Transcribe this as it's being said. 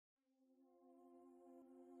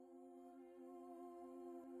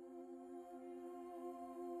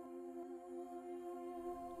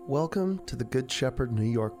Welcome to the Good Shepherd New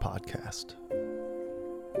York podcast.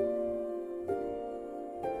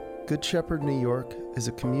 Good Shepherd New York is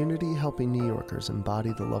a community helping New Yorkers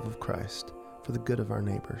embody the love of Christ for the good of our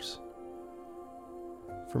neighbors.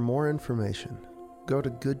 For more information, go to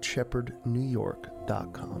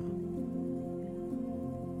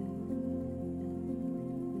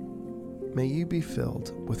goodshepherdnewyork.com. May you be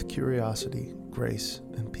filled with curiosity, grace,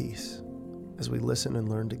 and peace as we listen and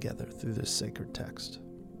learn together through this sacred text.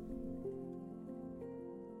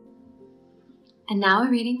 And now a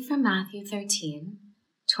reading from Matthew 13,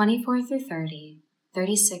 24 through 30,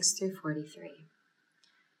 36 through 43.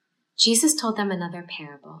 Jesus told them another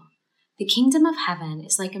parable. The kingdom of heaven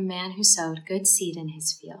is like a man who sowed good seed in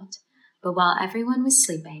his field. But while everyone was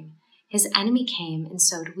sleeping, his enemy came and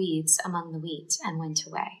sowed weeds among the wheat and went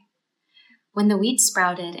away. When the wheat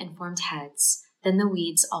sprouted and formed heads, then the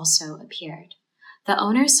weeds also appeared. The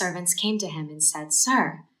owner's servants came to him and said,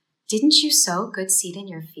 "Sir, didn't you sow good seed in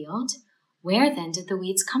your field? Where then did the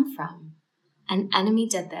weeds come from?" "An enemy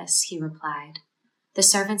did this," he replied. The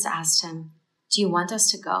servants asked him, "Do you want us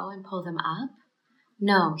to go and pull them up?"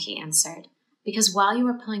 "No," he answered, "because while you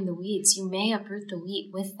are pulling the weeds, you may uproot the wheat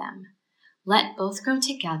with them. Let both grow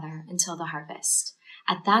together until the harvest.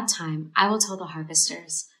 At that time, I will tell the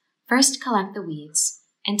harvesters, 'First collect the weeds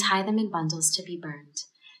and tie them in bundles to be burned.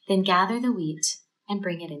 Then gather the wheat and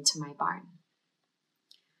bring it into my barn.'"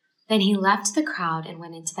 Then he left the crowd and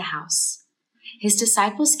went into the house. His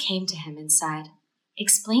disciples came to him and said,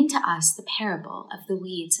 "Explain to us the parable of the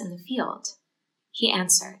weeds in the field." He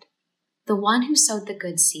answered, "The one who sowed the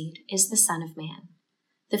good seed is the Son of Man.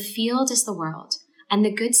 The field is the world, and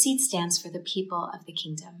the good seed stands for the people of the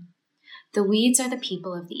kingdom. The weeds are the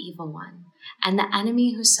people of the evil one, and the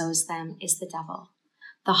enemy who sows them is the devil.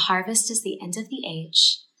 The harvest is the end of the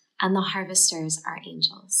age, and the harvesters are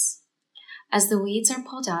angels. As the weeds are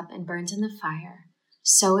pulled up and burned in the fire,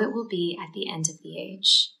 so it will be at the end of the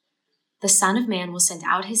age. The Son of Man will send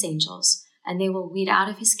out his angels, and they will weed out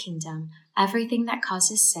of his kingdom everything that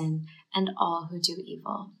causes sin and all who do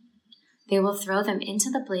evil. They will throw them into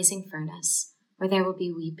the blazing furnace, where there will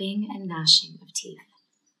be weeping and gnashing of teeth.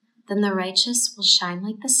 Then the righteous will shine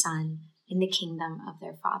like the sun in the kingdom of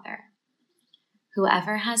their Father.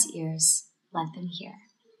 Whoever has ears, let them hear."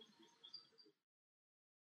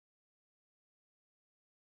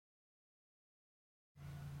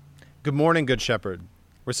 Good morning, Good Shepherd.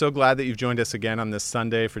 We're so glad that you've joined us again on this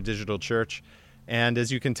Sunday for Digital Church. And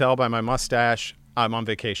as you can tell by my mustache, I'm on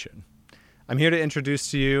vacation. I'm here to introduce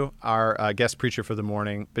to you our guest preacher for the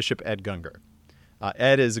morning, Bishop Ed Gungor.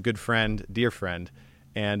 Ed is a good friend, dear friend,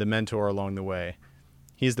 and a mentor along the way.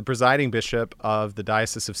 He's the presiding bishop of the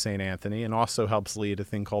Diocese of St. Anthony and also helps lead a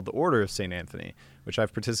thing called the Order of St. Anthony, which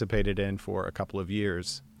I've participated in for a couple of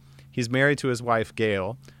years. He's married to his wife,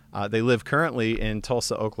 Gail. They live currently in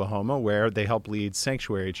Tulsa, Oklahoma, where they help lead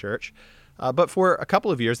Sanctuary Church. But for a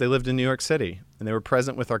couple of years, they lived in New York City, and they were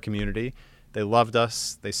present with our community. They loved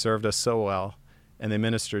us, they served us so well, and they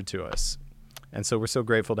ministered to us. And so we're so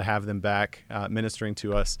grateful to have them back ministering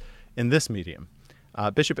to us in this medium.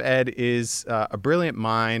 Bishop Ed is a brilliant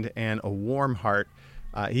mind and a warm heart.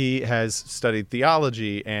 He has studied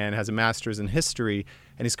theology and has a master's in history,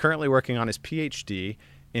 and he's currently working on his PhD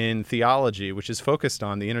in theology, which is focused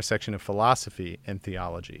on the intersection of philosophy and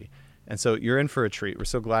theology. And so you're in for a treat. We're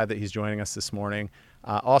so glad that he's joining us this morning.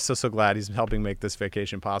 Also so glad he's helping make this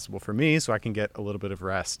vacation possible for me so I can get a little bit of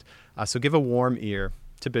rest. So give a warm ear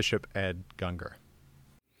to Bishop Ed Gungor.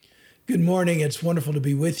 Good morning. It's wonderful to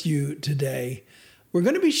be with you today. We're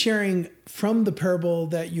going to be sharing from the parable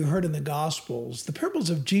that you heard in the Gospels. The parables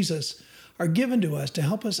of Jesus are given to us to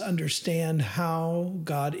help us understand how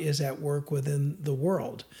God is at work within the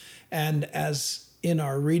world. And as in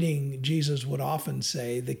our reading, Jesus would often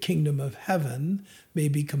say, the kingdom of heaven may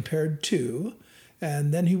be compared to,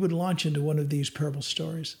 and then he would launch into one of these parable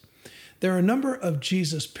stories. There are a number of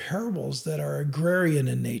Jesus parables that are agrarian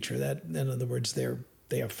in nature. That, in other words,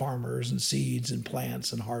 they have farmers and seeds and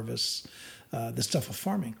plants and harvests, the stuff of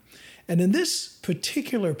farming. And in this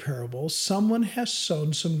particular parable, someone has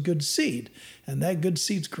sown some good seed, and that good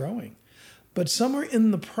seed's growing. But somewhere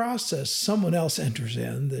in the process, someone else enters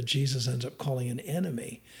in that Jesus ends up calling an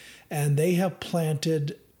enemy, and they have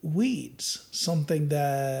planted weeds, something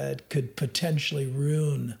that could potentially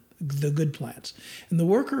ruin the good plants. And the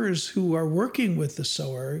workers who are working with the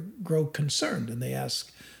sower grow concerned, and they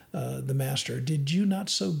ask the master, "Did you not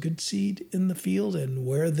sow good seed in the field? And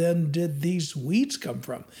where then did these weeds come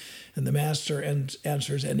from?" And the master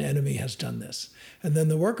answers, "An enemy has done this." And then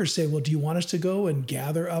the workers say, "Well, do you want us to go and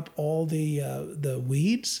gather up all the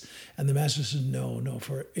weeds?" And the master says, No,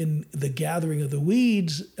 for in the gathering of the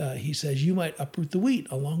weeds, he says, you might uproot the wheat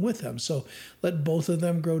along with them. So let both of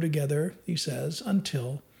them grow together, he says,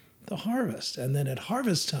 until the harvest. And then at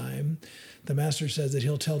harvest time, the master says that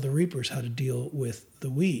he'll tell the reapers how to deal with the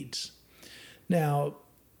weeds. Now,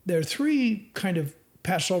 there are three kind of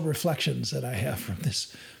pastoral reflections that I have from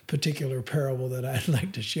this particular parable that I'd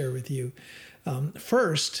like to share with you.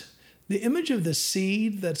 First, the image of the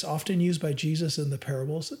seed that's often used by Jesus in the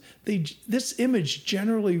parables, this image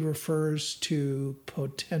generally refers to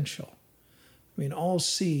potential. I mean, all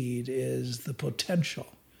seed is the potential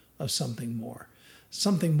of something more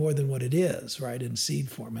than what it is, right, in seed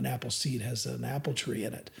form. An apple seed has an apple tree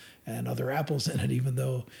in it and other apples in it, even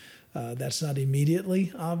though that's not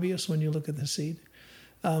immediately obvious when you look at the seed.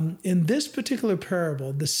 In this particular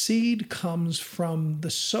parable, the seed comes from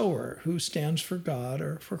the sower, who stands for God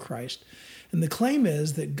or for Christ. And the claim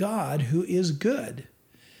is that God, who is good,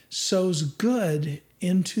 sows good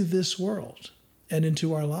into this world and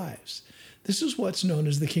into our lives. This is what's known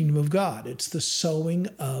as the kingdom of God. It's the sowing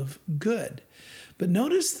of good. But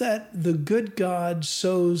notice that the good God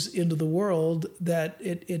sows into the world, that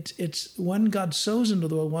it's when God sows into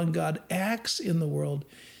the world, when God acts in the world,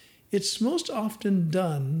 it's most often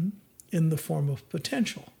done in the form of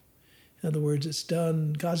potential. In other words, it's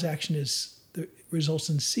done, God's action results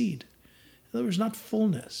in seed. In other words, not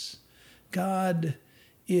fullness. God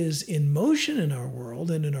is in motion in our world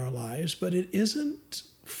and in our lives, but it isn't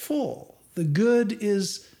full. The good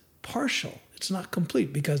is partial. It's not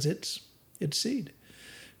complete because it's seed.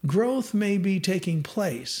 Growth may be taking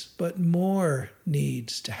place, but more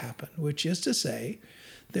needs to happen, which is to say,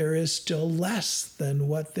 there is still less than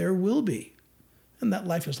what there will be. And that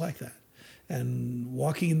life is like that. And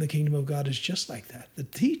walking in the kingdom of God is just like that. The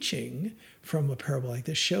teaching from a parable like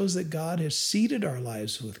this shows that God has seeded our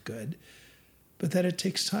lives with good, but that it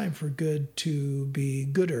takes time for good to be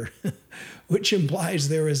gooder, which implies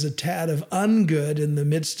there is a tad of ungood in the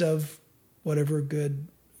midst of whatever good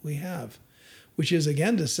we have, which is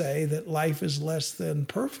again to say that life is less than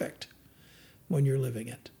perfect when you're living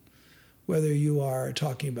it. Whether you are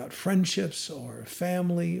talking about friendships or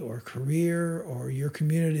family or career or your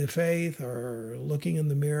community of faith or looking in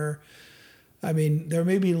the mirror, I mean, there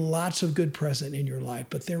may be lots of good present in your life,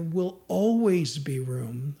 but there will always be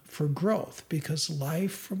room for growth because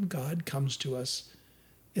life from God comes to us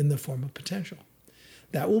in the form of potential.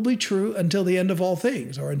 That will be true until the end of all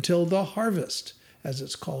things, or until the harvest, as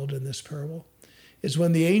it's called in this parable. It's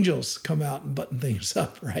when the angels come out and button things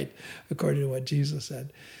up, right? According to what Jesus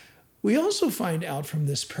said. We also find out from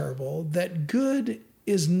this parable that good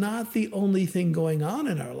is not the only thing going on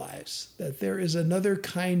in our lives, that there is another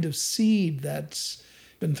kind of seed that's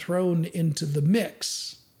been thrown into the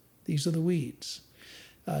mix. These are the weeds.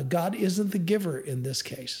 God isn't the giver in this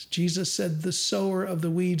case. Jesus said the sower of the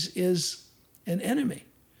weeds is an enemy.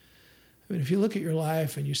 I mean, if you look at your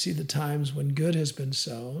life and you see the times when good has been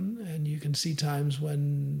sown, and you can see times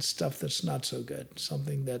when stuff that's not so good,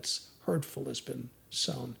 something that's hurtful has been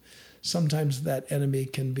sown. Sometimes that enemy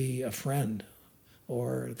can be a friend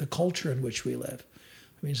or the culture in which we live.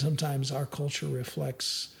 I mean, sometimes our culture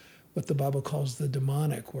reflects what the Bible calls the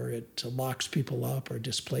demonic, where it locks people up or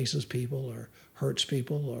displaces people or hurts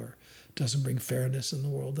people or doesn't bring fairness in the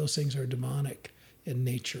world. Those things are demonic in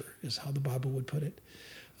nature, is how the Bible would put it.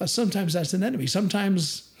 Sometimes that's an enemy.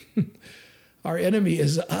 Sometimes our enemy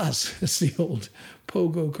is us. It's the old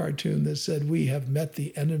Pogo cartoon that said, we have met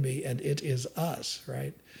the enemy and it is us,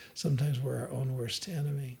 right? Sometimes we're our own worst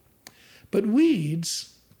enemy. But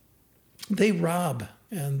weeds, they rob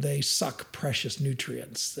and they suck precious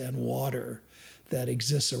nutrients and water that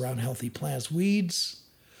exists around healthy plants. Weeds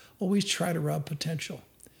always try to rob potential.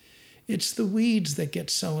 It's the weeds that get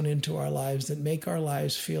sown into our lives that make our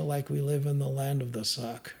lives feel like we live in the land of the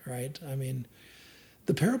suck, right? I mean,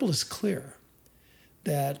 the parable is clear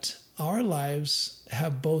that our lives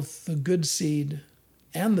have both the good seed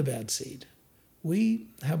and the bad seed. We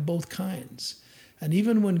have both kinds. And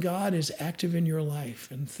even when God is active in your life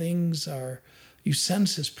and you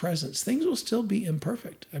sense his presence, things will still be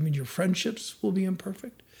imperfect. I mean, your friendships will be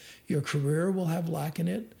imperfect. Your career will have lack in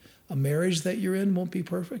it. A marriage that you're in won't be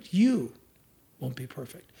perfect. You won't be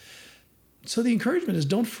perfect. So the encouragement is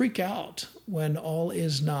don't freak out when all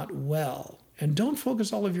is not well. And don't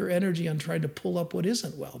focus all of your energy on trying to pull up what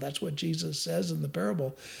isn't well. That's what Jesus says in the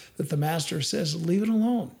parable, that the master says, leave it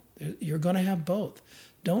alone. You're going to have both.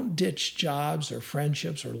 Don't ditch jobs or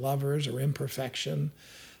friendships or lovers or imperfection,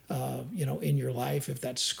 in your life if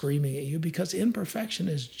that's screaming at you, because imperfection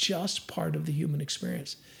is just part of the human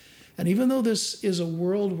experience. And even though this is a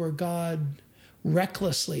world where God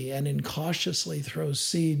recklessly and incautiously throws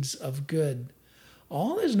seeds of good,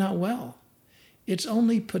 all is not well. It's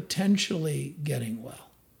only potentially getting well.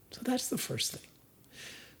 So that's the first thing.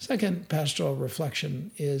 Second pastoral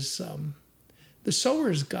reflection is the sower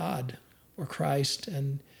is God or Christ,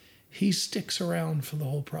 and he sticks around for the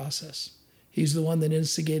whole process. He's the one that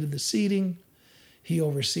instigated the seeding. He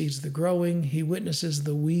oversees the growing. He witnesses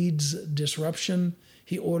the weeds' disruption.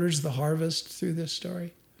 He orders the harvest through this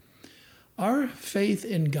story. Our faith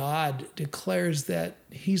in God declares that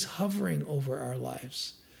he's hovering over our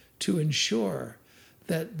lives to ensure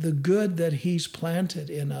that the good that he's planted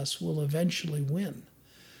in us will eventually win.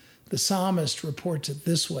 The psalmist reports it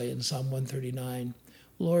this way in Psalm 139.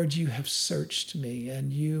 Lord, you have searched me,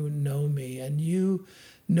 and you know me, and you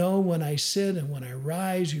know when I sit and when I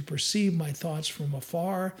rise. You perceive my thoughts from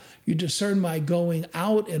afar. You discern my going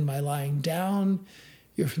out and my lying down.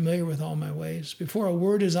 You're familiar with all my ways. Before a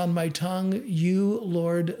word is on my tongue, you,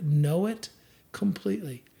 Lord, know it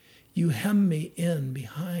completely. You hem me in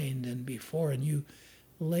behind and before, and you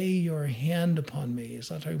lay your hand upon me.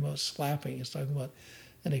 It's not talking about slapping. It's talking about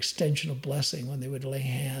an extension of blessing when they would lay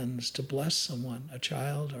hands to bless someone, a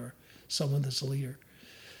child or someone that's a leader.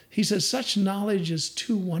 He says, such knowledge is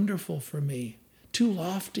too wonderful for me, too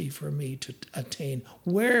lofty for me to attain.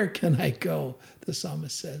 Where can I go, the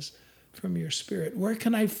psalmist says, from your spirit? Where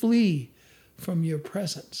can I flee from your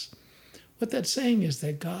presence? What that's saying is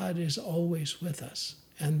that God is always with us,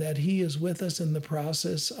 and that he is with us in the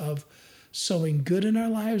process of sowing good in our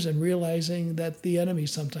lives and realizing that the enemy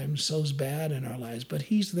sometimes sows bad in our lives, but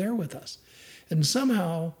he's there with us. And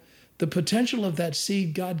somehow the potential of that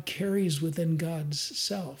seed God carries within God's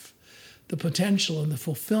self. The potential and the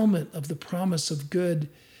fulfillment of the promise of good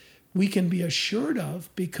we can be assured of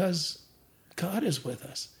because God is with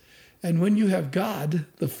us. And when you have God,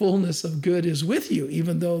 the fullness of good is with you,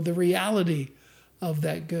 even though the reality of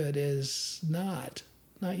that good is not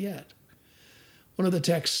yet. One of the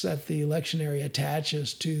texts that the lectionary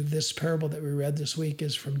attaches to this parable that we read this week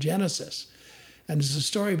is from Genesis. And it's a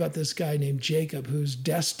story about this guy named Jacob who's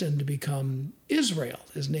destined to become Israel.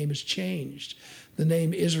 His name is changed. The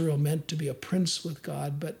name Israel meant to be a prince with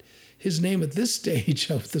God, but his name at this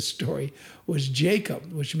stage of the story was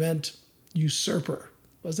Jacob, which meant usurper.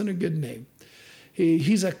 Wasn't a good name.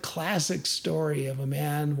 He's a classic story of a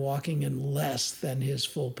man walking in less than his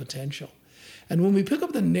full potential. And when we pick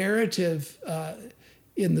up the narrative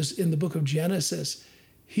in the book of Genesis,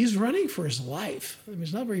 he's running for his life. I mean,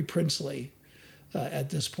 it's not very princely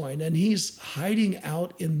at this point. And he's hiding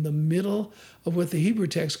out in the middle of what the Hebrew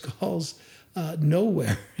text calls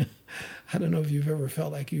nowhere. I don't know if you've ever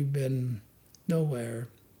felt like you've been nowhere.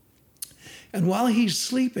 And while he's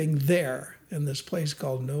sleeping there in this place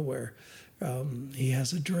called nowhere, he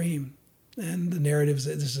has a dream. And the narrative is,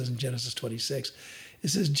 this is in Genesis 26. It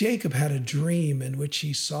says, Jacob had a dream in which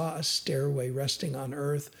he saw a stairway resting on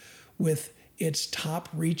earth with its top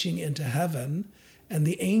reaching into heaven and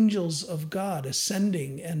the angels of God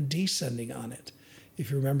ascending and descending on it. If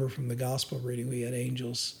you remember from the gospel reading, we had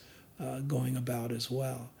angels going about as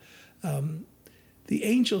well. The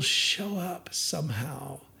angels show up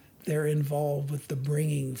somehow. They're involved with the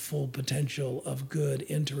bringing full potential of good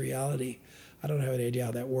into reality. I don't have any idea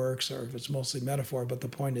how that works or if it's mostly metaphor, but the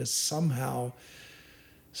point is somehow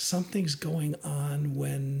something's going on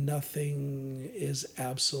when nothing is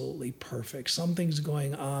absolutely perfect. Something's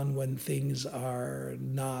going on when things are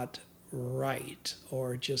not right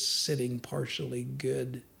or just sitting partially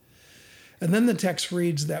good. And then the text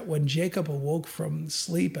reads that when Jacob awoke from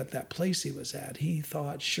sleep at that place he was at, he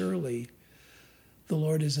thought, surely the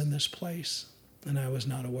Lord is in this place, and I was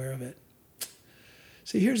not aware of it.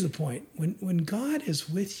 See, here's the point. When God is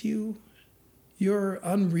with you, your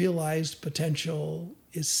unrealized potential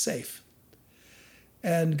is safe.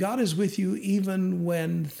 And God is with you even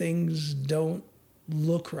when things don't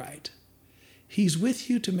look right. He's with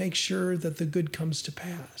you to make sure that the good comes to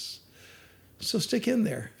pass. So stick in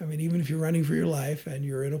there. I mean, even if you're running for your life and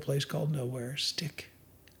you're in a place called nowhere, stick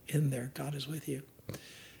in there. God is with you.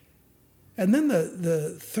 And then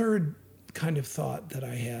the third kind of thought that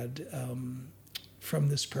I had from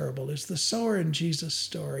this parable is the sower in Jesus'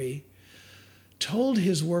 story told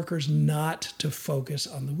his workers not to focus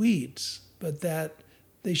on the weeds, but that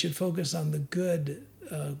they should focus on the good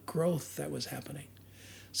growth that was happening.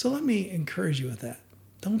 So let me encourage you with that.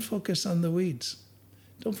 Don't focus on the weeds.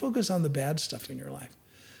 Don't focus on the bad stuff in your life.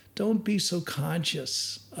 don't be so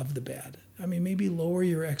conscious of the bad. I mean, maybe lower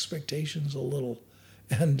your expectations a little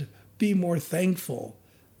and be more thankful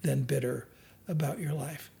than bitter about your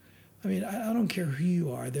life. I mean, I don't care who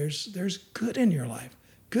you are. There's good in your life,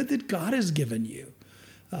 good that God has given you.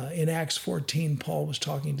 In Acts 14, Paul was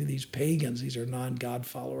talking to these pagans. These are non-God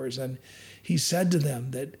followers. And he said to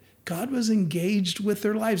them that God was engaged with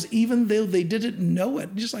their lives, even though they didn't know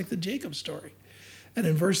it, just like the Jacob story. And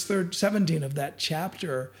in verse 17 of that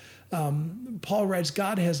chapter, Paul writes,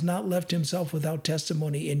 God has not left himself without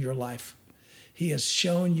testimony in your life. He has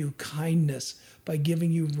shown you kindness by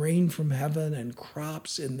giving you rain from heaven and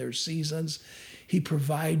crops in their seasons. He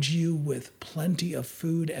provides you with plenty of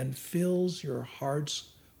food and fills your hearts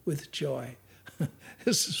with joy.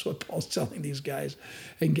 This is what Paul's telling these guys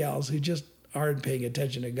and gals who just aren't paying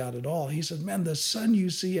attention to God at all. He says, man, the sun you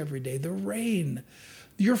see every day, the rain,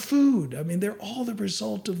 your food, I mean, they're all the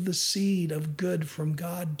result of the seed of good from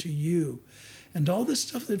God to you. And all the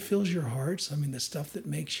stuff that fills your hearts, I mean, the stuff that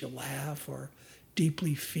makes you laugh or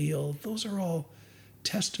deeply feel, those are all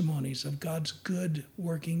testimonies of God's good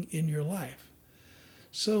working in your life.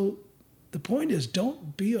 So the point is,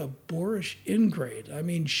 don't be a boorish ingrate. I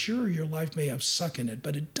mean, sure, your life may have suck in it,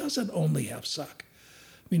 but it doesn't only have suck.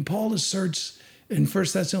 I mean, Paul asserts in 1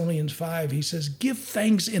 Thessalonians 5, he says, give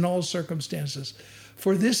thanks in all circumstances,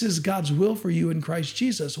 for this is God's will for you in Christ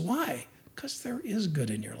Jesus. Why? Because there is good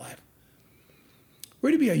in your life.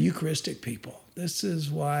 We're to be a Eucharistic people. This is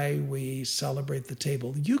why we celebrate the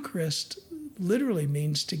table. Eucharist literally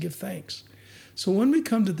means to give thanks. So when we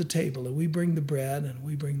come to the table and we bring the bread and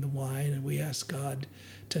we bring the wine and we ask God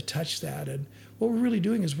to touch that, and what we're really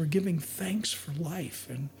doing is we're giving thanks for life,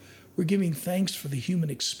 and we're giving thanks for the human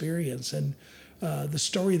experience and the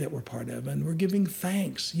story that we're part of, and we're giving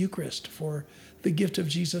thanks, Eucharist, for the gift of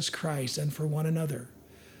Jesus Christ and for one another.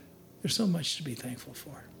 There's so much to be thankful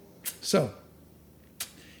for. So,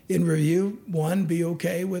 in review, 1, be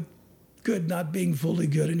okay with good not being fully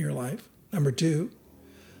good in your life. Number 2,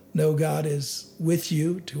 know God is with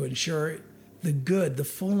you to ensure the good, the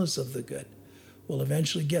fullness of the good, will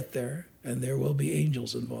eventually get there, and there will be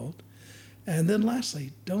angels involved. And then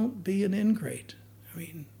lastly, don't be an ingrate. I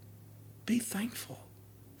mean, be thankful.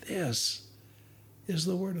 This is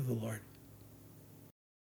the word of the Lord.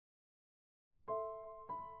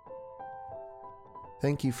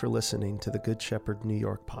 Thank you for listening to the Good Shepherd New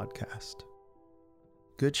York podcast.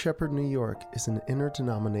 Good Shepherd New York is an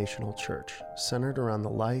interdenominational church centered around the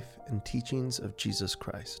life and teachings of Jesus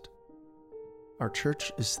Christ. Our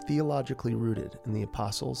church is theologically rooted in the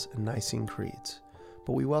Apostles' and Nicene Creeds,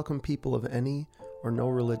 but we welcome people of any or no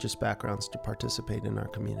religious backgrounds to participate in our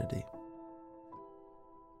community.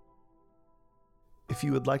 If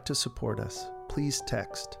you would like to support us, please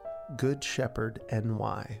text Good Shepherd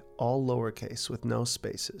NY, all lowercase with no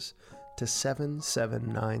spaces, to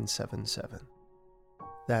 77977.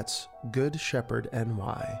 That's Good Shepherd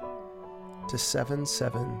NY to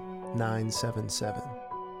 77977.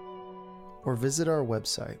 Or visit our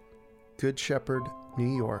website,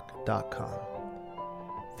 goodshepherdnewyork.com.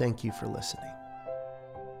 Thank you for listening.